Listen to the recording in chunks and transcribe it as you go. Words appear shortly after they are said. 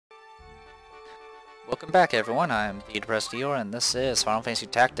Welcome back everyone, I'm the Depressed Dealer and this is Final Fantasy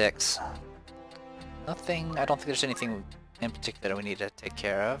Tactics. I don't think there's anything in particular we need to take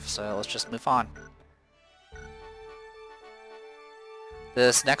care of, so let's just move on.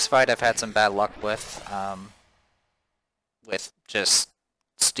 This next fight I've had some bad luck with just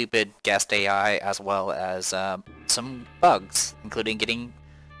stupid guest AI as well as some bugs, including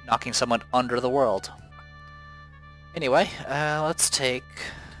knocking someone under the world. Anyway, let's take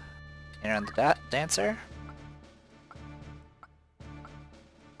Aaron the Dancer.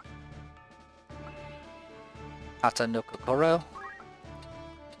 Hata no Kokoro.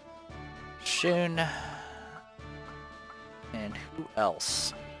 Shun. And who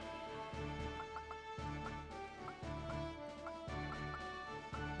else?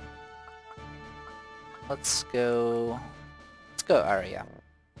 Let's go Arya.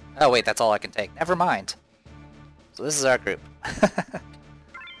 Oh wait, that's all I can take. Never mind. So this is our group.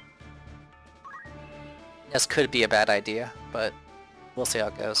 This could be a bad idea, but we'll see how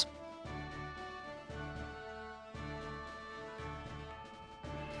it goes.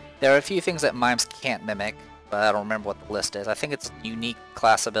 There are a few things that Mimes can't mimic, but I don't remember what the list is. I think it's unique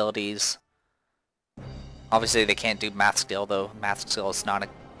class abilities. Obviously they can't do math skill, though math skill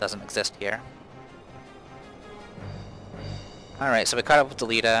doesn't exist here. Alright, so we caught up with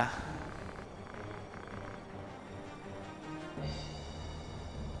Delita.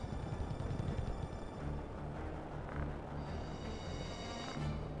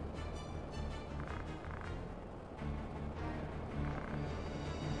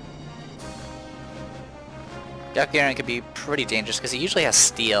 Gafgarion can be pretty dangerous because he usually has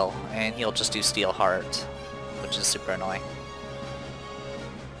steel, and he'll just do steel heart, which is super annoying.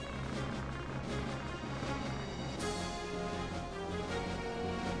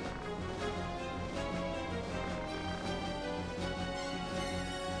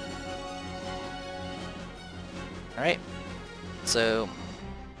 Alright, so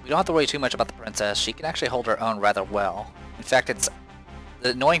we don't have to worry too much about the princess. She can actually hold her own rather well. In fact, the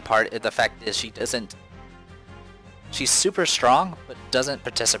annoying part, the fact is she's super strong, but doesn't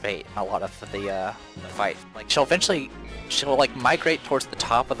participate in a lot of the fight. Like she'll like migrate towards the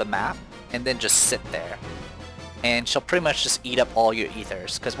top of the map and then just sit there, and she'll pretty much just eat up all your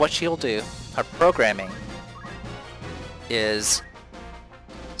ethers. Because what she'll do, her programming is,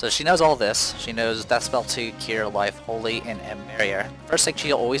 so she knows all this. She knows Death Spell 2, Cure, Life, Holy, and MBarrier. First thing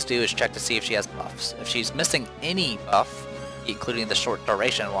she'll always do is check to see if she has buffs. If she's missing any buff, including the short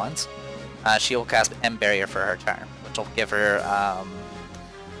duration ones, she will cast MBarrier for her turn, which will give her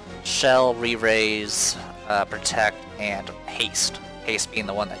Shell, Re-Raise, Protect, and Haste. Haste being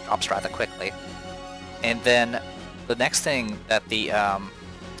the one that drops rather quickly. And then the next thing that the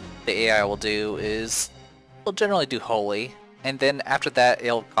AI will do is, will generally do Holy, and then after that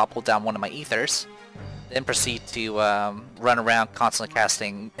it'll gobble down one of my ethers, then proceed to run around constantly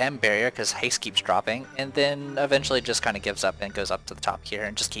casting MBarrier because Haste keeps dropping, and then eventually just kind of gives up and goes up to the top here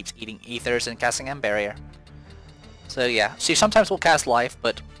and just keeps eating ethers and casting MBarrier. So yeah, she sometimes will cast Life,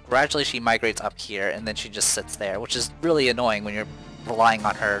 but gradually she migrates up here and then she just sits there, which is really annoying when you're relying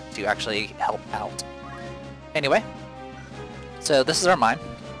on her to actually help out. Anyway, so this is our mime.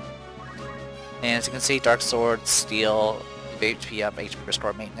 And as you can see, Dark Sword, Steel, HP up, HP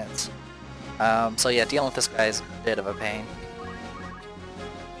restore, maintenance. So yeah, dealing with this guy is a bit of a pain.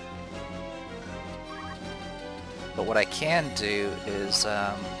 But what I can do is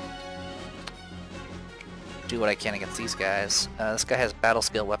do what I can against these guys. This guy has Battle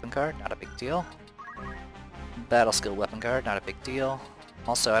Skill Weapon Guard, not a big deal. Battle Skill Weapon Guard, not a big deal.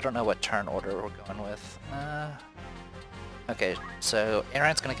 Also, I don't know what turn order we're going with. Okay, so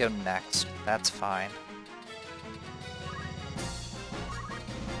Aaron's gonna go next. That's fine.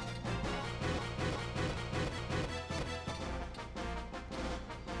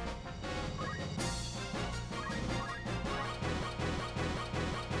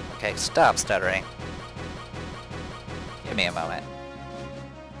 Okay, stop stuttering. Give me a moment.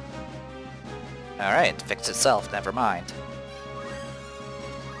 Alright, fixed itself, never mind.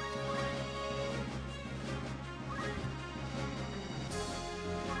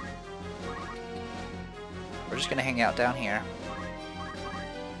 We're just gonna hang out down here.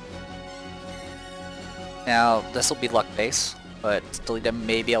 Now, this will be luck base, but Delita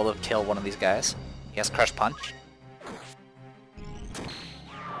may be able to kill one of these guys. He has Crush Punch.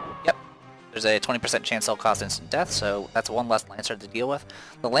 There's a 20% chance they'll cause instant death, so that's one less Lancer to deal with.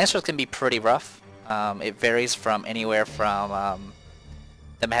 The Lancers can be pretty rough. It varies from anywhere from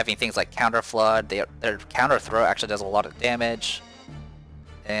them having things like Counter Flood. Their Counter Throw actually does a lot of damage.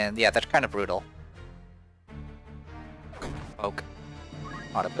 And yeah, that's kind of brutal. Poke.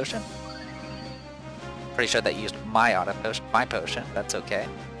 Auto Potion. pretty sure that used my auto potion, my potion. That's okay.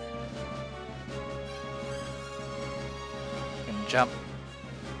 Can jump.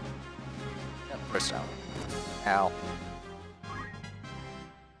 First down. Ow.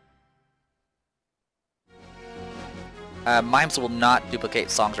 Mimes will not duplicate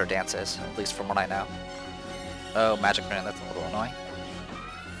songs or dances, at least from what I know. Oh, magic rune, that's a little annoying.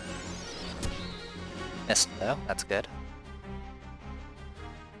 Missed though, that's good.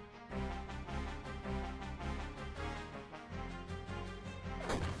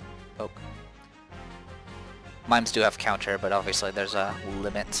 Poke. Mimes do have counter, but obviously there's a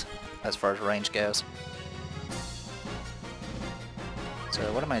limit as far as range goes. So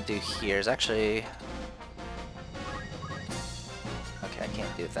what I'm going to do here is actually... Okay, I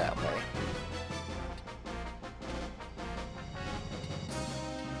can't do it that way.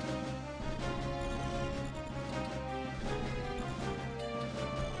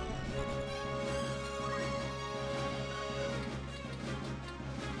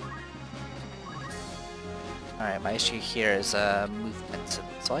 Alright, my issue here is movement, it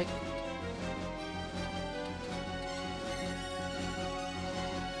looks like.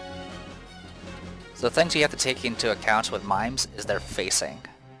 So the things you have to take into account with mimes is their facing.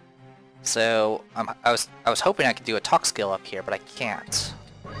 So I was hoping I could do a talk skill up here, but I can't.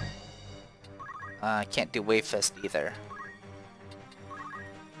 I can't do wave fist either.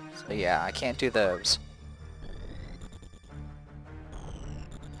 So yeah, I can't do those.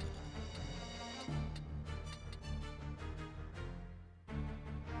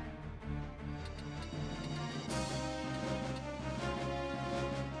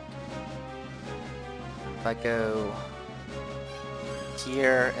 If I go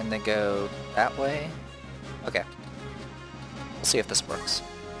here and then go that way, okay. We'll see if this works.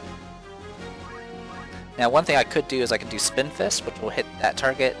 Now one thing I could do is I could do spin fist, which will hit that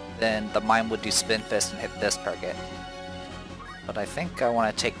target, then the mime would do spin fist and hit this target. But I think I want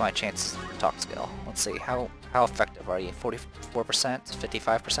to take my chances with the talk skill. Let's see, how effective are you? 44%?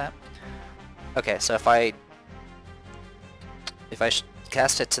 55%? Okay, so if I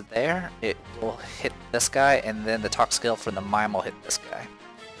cast it to there, it will hit this guy, and then the talk skill for the mime will hit this guy.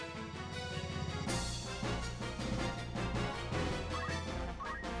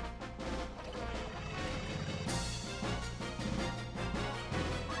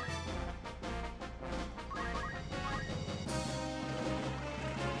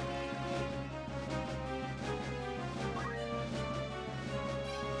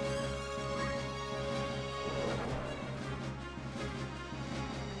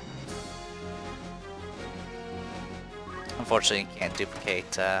 Unfortunately, you can't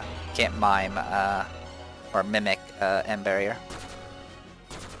duplicate, can't mime, or mimic, MBarrier.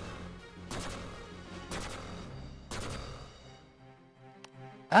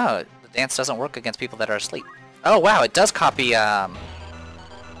 Oh, the dance doesn't work against people that are asleep. Oh wow, it does copy,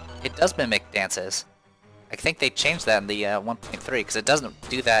 it does mimic dances. I think they changed that in the 1.3, because it doesn't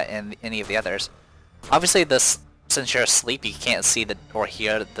do that in any of the others. Obviously, since you're asleep, you can't see or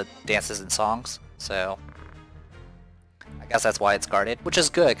hear the dances and songs, so... I guess that's why it's guarded, which is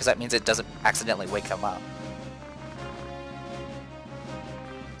good, because that means it doesn't accidentally wake them up.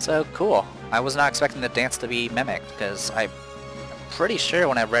 So, cool. I was not expecting the dance to be mimicked, because I'm pretty sure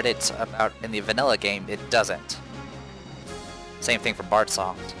when I read it about in the vanilla game, it doesn't. Same thing for Bard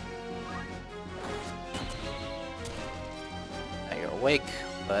songs. Now you're awake,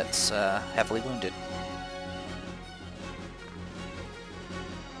 but heavily wounded.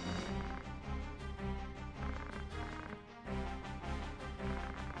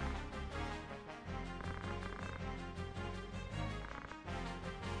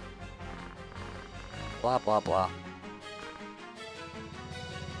 Blah blah blah.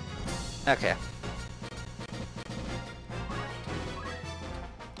 Okay.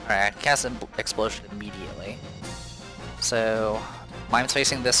 Alright, cast an explosion immediately. So mine's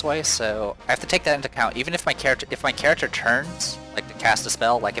facing this way, so I have to take that into account. Even if my character turns, like to cast a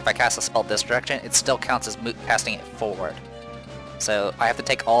spell, like if I cast a spell this direction, it still counts as casting it forward. So I have to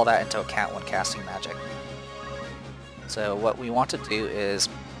take all that into account when casting magic. So what we want to do is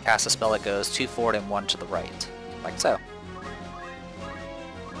cast a spell that goes 2 forward and 1 to the right, like so.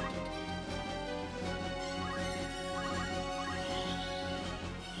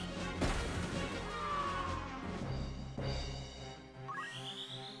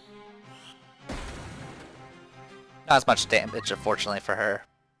 Not as much damage, unfortunately, for her.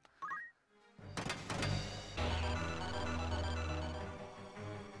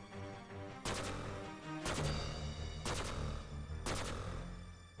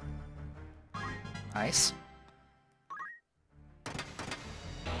 Nice.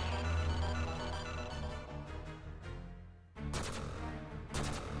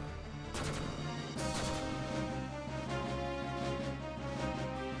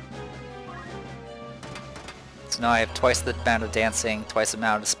 So now I have twice the amount of dancing, twice the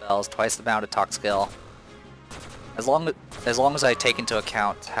amount of spells, twice the amount of talk skill. As long as I take into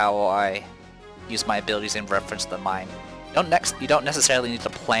account how I use my abilities in reference to the mime. You don't necessarily need to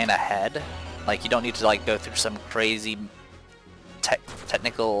plan ahead. Like, you don't need to like go through some crazy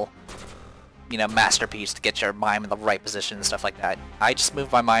technical, you know, masterpiece to get your mime in the right position and stuff like that. I just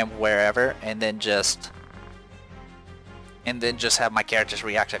move my mime wherever and then just have my characters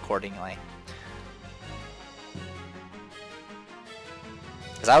react accordingly.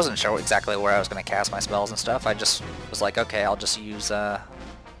 Because I wasn't sure exactly where I was going to cast my spells and stuff. I just was like, okay, I'll just use, I'll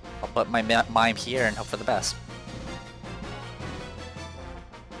put my mime here and hope for the best.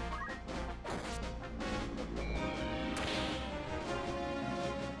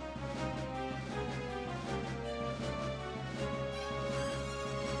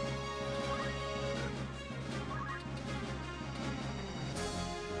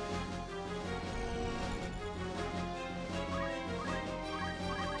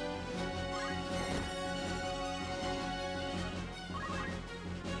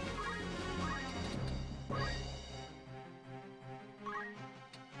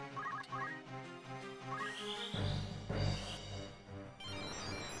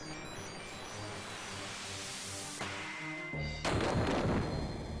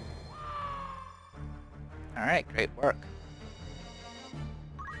 Alright, great work.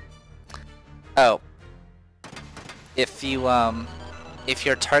 Oh. If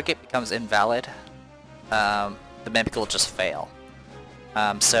your target becomes invalid, the Mimic will just fail.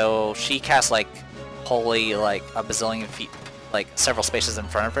 So she casts like wholly like a bazillion feet, like several spaces in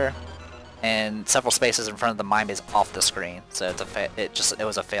front of her, and several spaces in front of the mime is off the screen. So it's it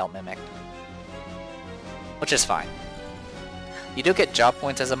was a fail Mimic, which is fine. You do get job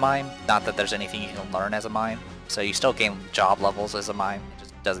points as a mime, not that there's anything you can learn as a mime, so you still gain job levels as a mime, it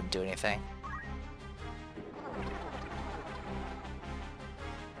just doesn't do anything.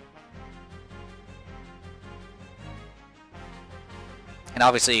 And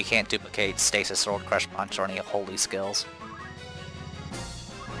obviously you can't duplicate Stasis, Sword, Crush Punch, or any holy skills.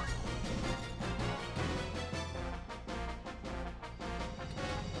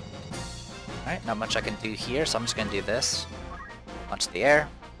 Alright, not much I can do here, so I'm just gonna do this. Punch the air,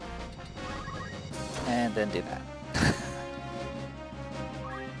 and then do that.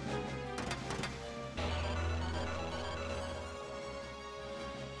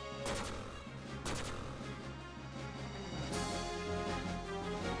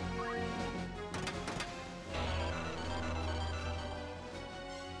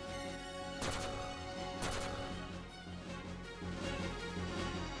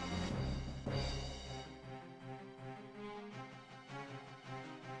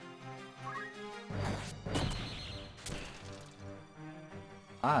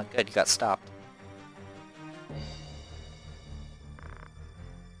 Ah, good, you got stopped.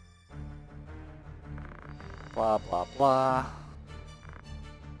 Blah, blah, blah.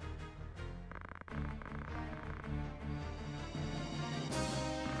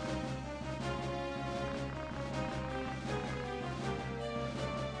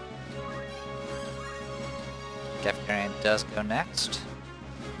 Gafgarion does go next.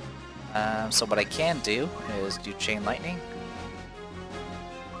 So what I can do is do Chain Lightning.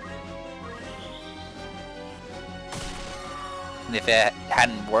 And if it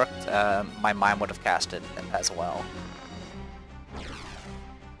hadn't worked, my mime would have cast it as well.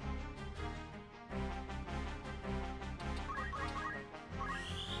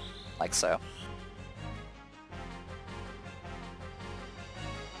 Like so.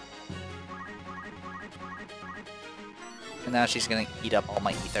 And now she's gonna eat up all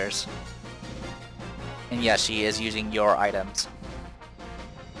my ethers. And yeah, she is using your items.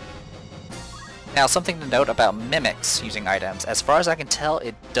 Now, something to note about mimics using items. As far as I can tell,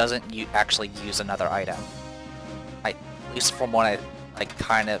 it doesn't actually use another item. At least from what I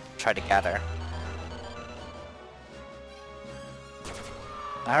kind of tried to gather.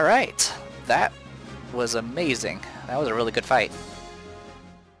 Alright, that was amazing. That was a really good fight.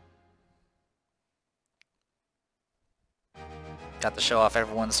 Got to show off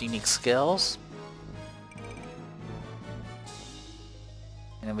everyone's unique skills.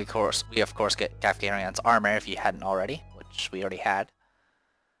 And then we of course get Gafgarion's armor if you hadn't already, which we already had.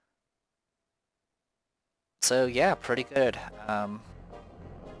 So yeah, pretty good.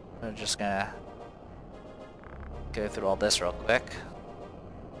 We're just gonna go through all this real quick.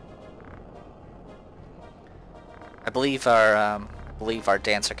 I believe our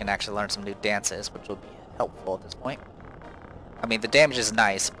dancer can actually learn some new dances, which will be helpful at this point. I mean, the damage is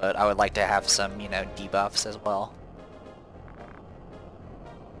nice, but I would like to have some, you know, debuffs as well.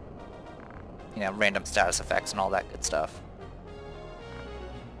 you know, random status effects and all that good stuff.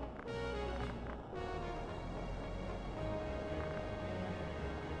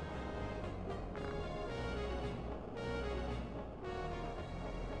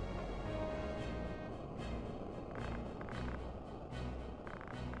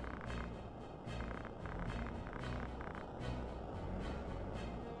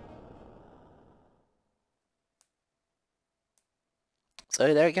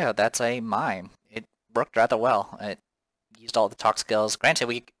 So there you go, that's a mime. It worked rather well. It used all the talk skills. Granted,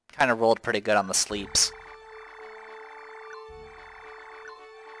 we kind of rolled pretty good on the sleeps.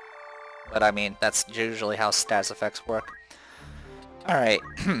 But I mean, that's usually how status effects work. Alright,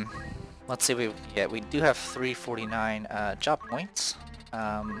 let's see what we get. We do have 349 job points.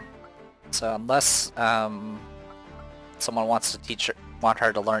 So unless someone wants to want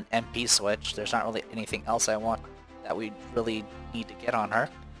her to learn MP switch, there's not really anything else that we really need to get on her.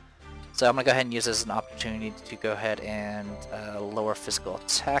 So I'm going to go ahead and use this as an opportunity to go ahead and lower physical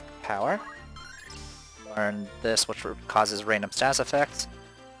attack power. Learn this, which causes random status effects,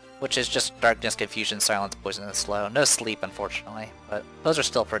 which is just darkness, confusion, silence, poison, and slow. No sleep, unfortunately, but those are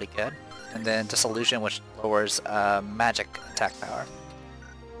still pretty good. And then disillusion, which lowers magic attack power.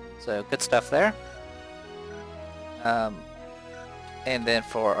 So good stuff there. And then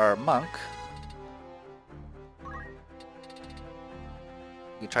for our monk,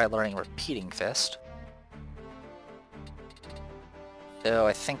 we try learning Repeating Fist. Though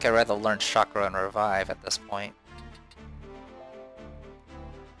I think I'd rather learn Chakra and Revive at this point.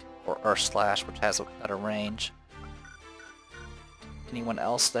 Or Earth Slash, which has a better range. Anyone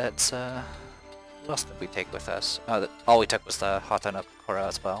else that's, what else did we take with us? Oh, all we took was the Hata no Kokoro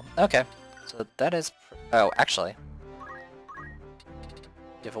as well. Okay, so that is, oh, actually,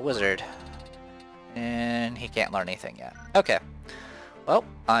 you have a wizard. And he can't learn anything yet. Okay. Well,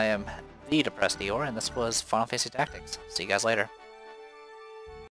 I am the Depressed Eeyore, and this was Final Fantasy Tactics. See you guys later.